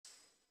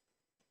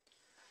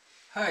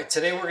Hi,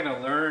 today we're going to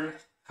learn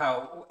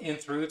how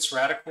nth roots,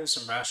 radicals,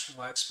 and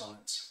rational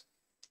exponents.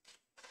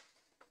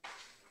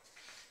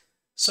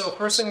 So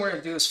first thing we're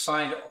going to do is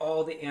find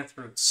all the nth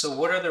roots. So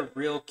what are the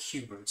real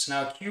cube roots?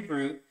 Now a cube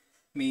root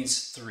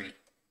means 3.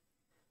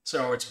 So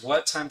in other words,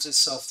 what times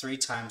itself 3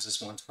 times is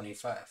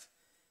 125?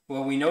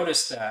 Well, we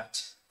notice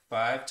that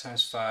 5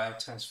 times 5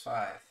 times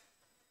 5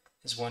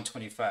 is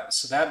 125.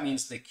 So that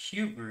means the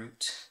cube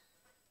root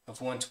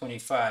of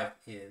 125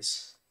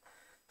 is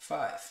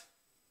 5.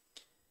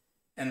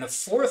 And the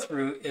fourth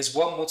root is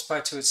what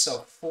multiplied to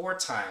itself 4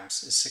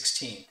 times is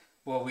 16.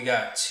 Well, we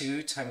got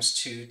 2 times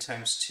 2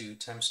 times 2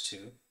 times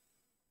 2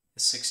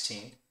 is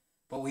 16.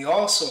 But we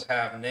also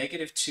have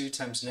negative 2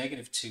 times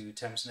negative 2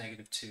 times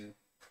negative 2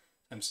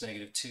 times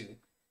negative 2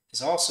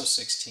 is also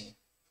 16.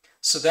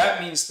 So that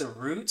means the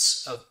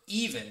roots of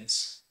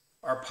evens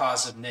are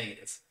positive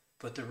negative,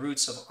 but the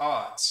roots of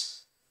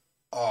odds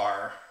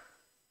are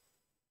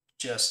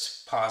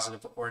just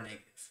positive or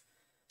negative.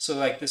 So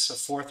like this, a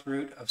fourth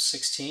root of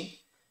 16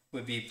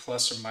 would be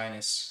plus or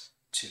minus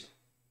 2.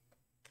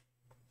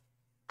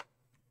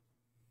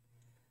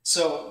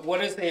 So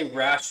what is a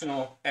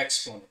rational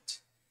exponent?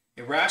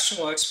 A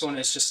rational exponent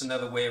is just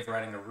another way of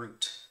writing a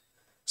root.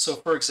 So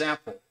for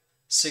example,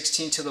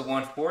 16 to the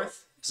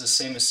 1/4 is the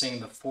same as saying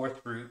the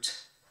fourth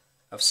root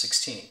of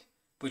 16,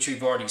 which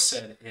we've already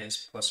said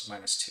is plus or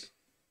minus 2.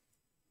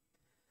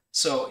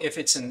 So if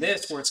it's in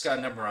this where it's got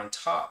a number on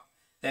top,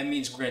 that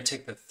means we're going to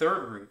take the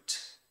third root,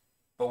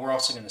 but we're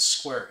also going to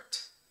square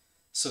it.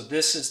 So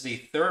this is the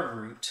third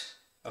root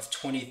of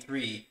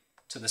 23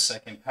 to the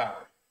second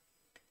power.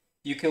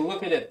 You can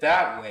look at it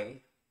that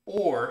way,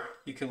 or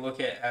you can look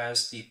at it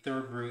as the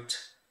third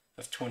root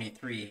of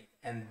 23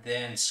 and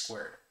then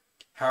square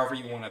it. However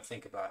you want to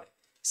think about it.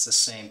 It's the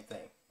same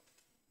thing.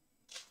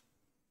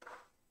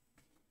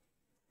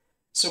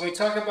 So when we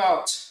talk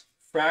about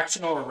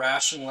fractional or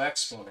rational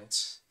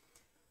exponents,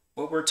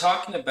 what we're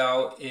talking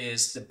about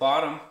is the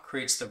bottom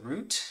creates the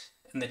root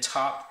and the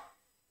top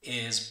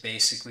is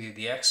basically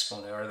the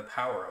exponent or the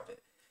power of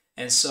it.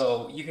 And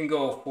so you can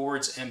go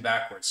forwards and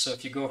backwards. So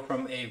if you go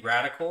from a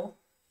radical,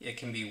 it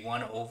can be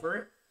 1 over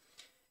it.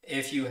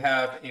 If you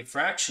have a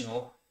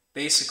fractional,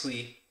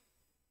 basically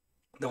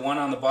the one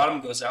on the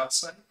bottom goes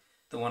outside,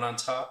 the one on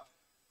top,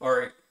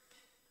 or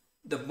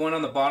the one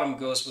on the bottom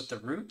goes with the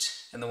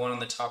root, and the one on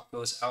the top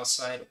goes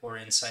outside or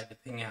inside,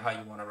 depending on how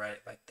you want to write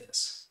it like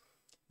this.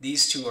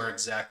 These two are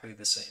exactly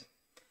the same.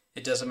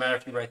 It doesn't matter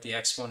if you write the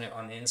exponent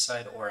on the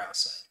inside or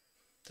outside.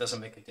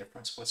 Doesn't make a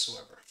difference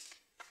whatsoever.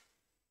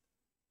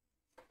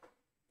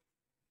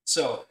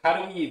 So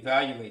how do we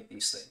evaluate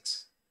these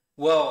things?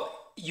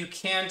 Well, you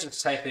can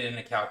just type it in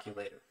a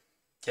calculator.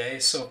 Okay,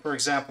 so for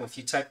example, if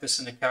you type this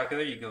in a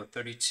calculator, you go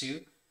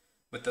 32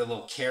 with the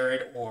little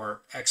caret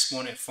or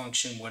exponent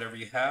function, whatever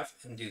you have,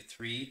 and do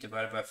 3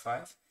 divided by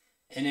 5,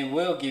 and it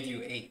will give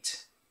you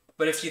 8.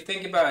 But if you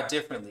think about it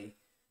differently,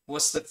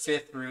 what's the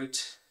fifth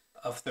root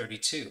of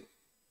 32?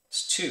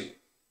 It's 2.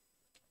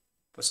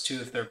 What's 2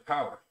 to the third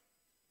power?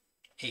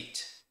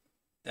 8.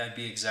 That'd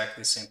be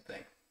exactly the same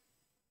thing.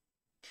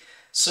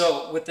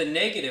 So with the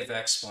negative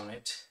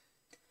exponent,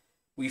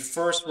 we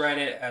first write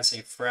it as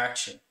a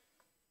fraction.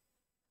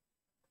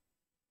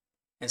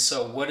 And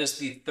so what is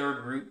the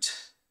third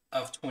root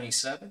of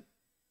 27?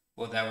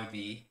 Well, that would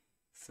be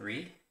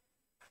 3,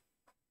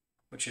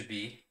 which would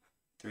be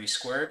 3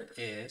 squared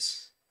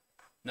is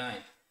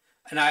 9.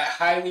 And I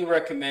highly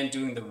recommend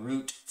doing the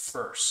root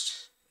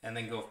first and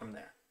then go from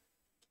there.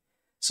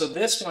 So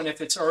this one,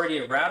 if it's already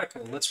a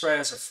radical, let's write it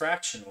as a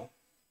fractional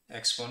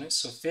exponent,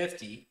 so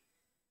 50.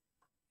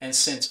 And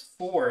since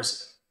 4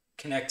 is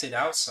connected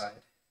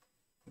outside,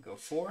 we go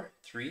 4,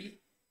 3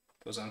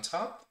 goes on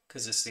top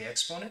because it's the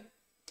exponent.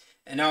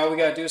 And now all we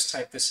got to do is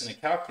type this in a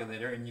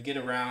calculator and you get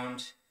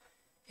around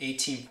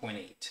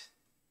 18.8.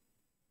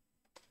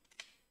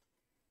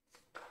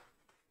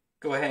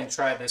 Go ahead and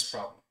try this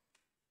problem.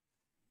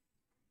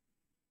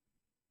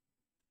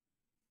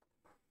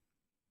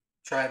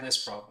 Try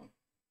this problem.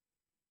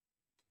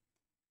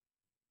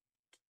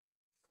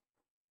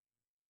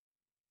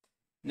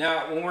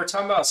 Now, when we're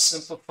talking about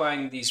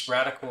simplifying these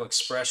radical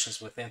expressions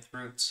with nth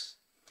roots,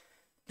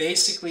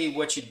 basically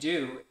what you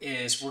do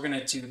is we're going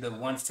to do the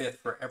 1/5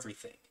 for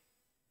everything.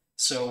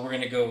 So we're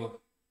going to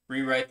go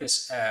rewrite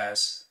this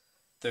as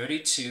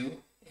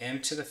 32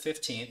 m to the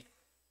 15th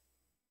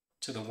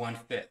to the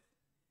 1/5.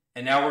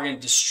 And now we're going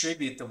to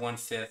distribute the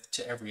 1/5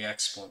 to every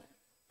exponent.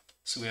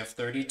 So we have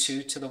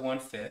 32 to the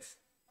 1/5.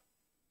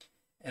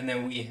 And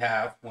then we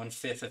have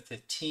 1/5 of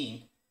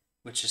 15,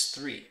 which is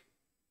 3.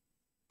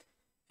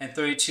 And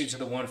 32 to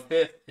the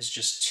 1/5 is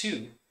just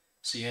 2,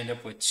 so you end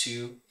up with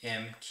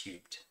 2m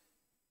cubed.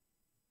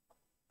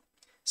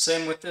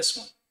 Same with this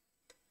one.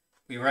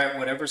 We write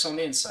whatever's on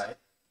the inside.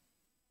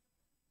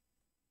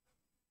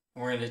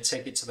 And we're going to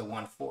take it to the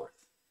 1/4.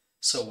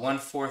 So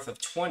 1/4 of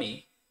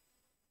 20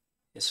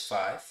 is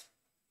 5.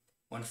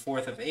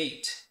 1/4 of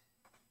 8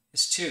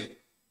 is 2.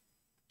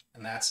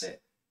 And that's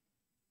it.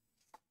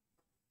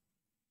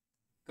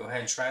 Go ahead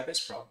and try this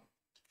problem.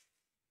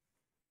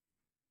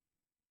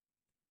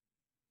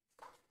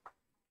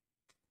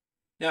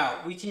 Now,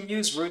 we can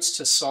use roots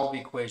to solve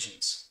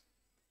equations.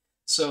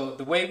 So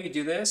the way we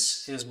do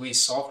this is we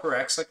solve for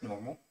x like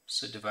normal,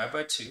 so divide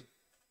by 2.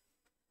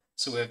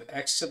 So we have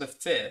x to the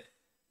 5th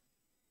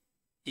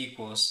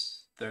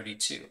equals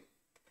 32.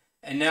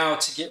 And now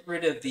to get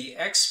rid of the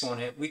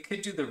exponent, we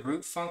could do the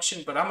root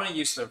function, but I'm going to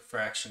use the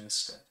fraction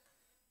instead.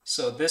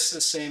 So this is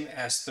the same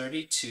as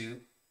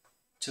 32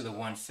 to the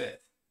 1/5.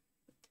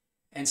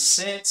 And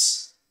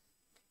since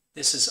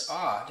this is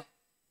odd,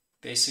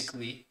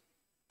 basically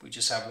we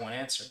just have one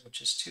answer,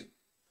 which is 2.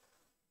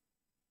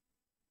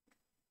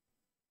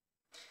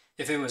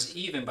 If it was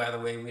even, by the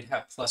way, we'd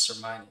have plus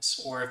or minus.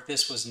 Or if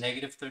this was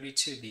negative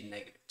 32, it'd be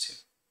negative 2.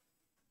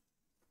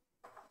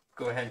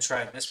 Go ahead and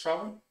try this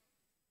problem.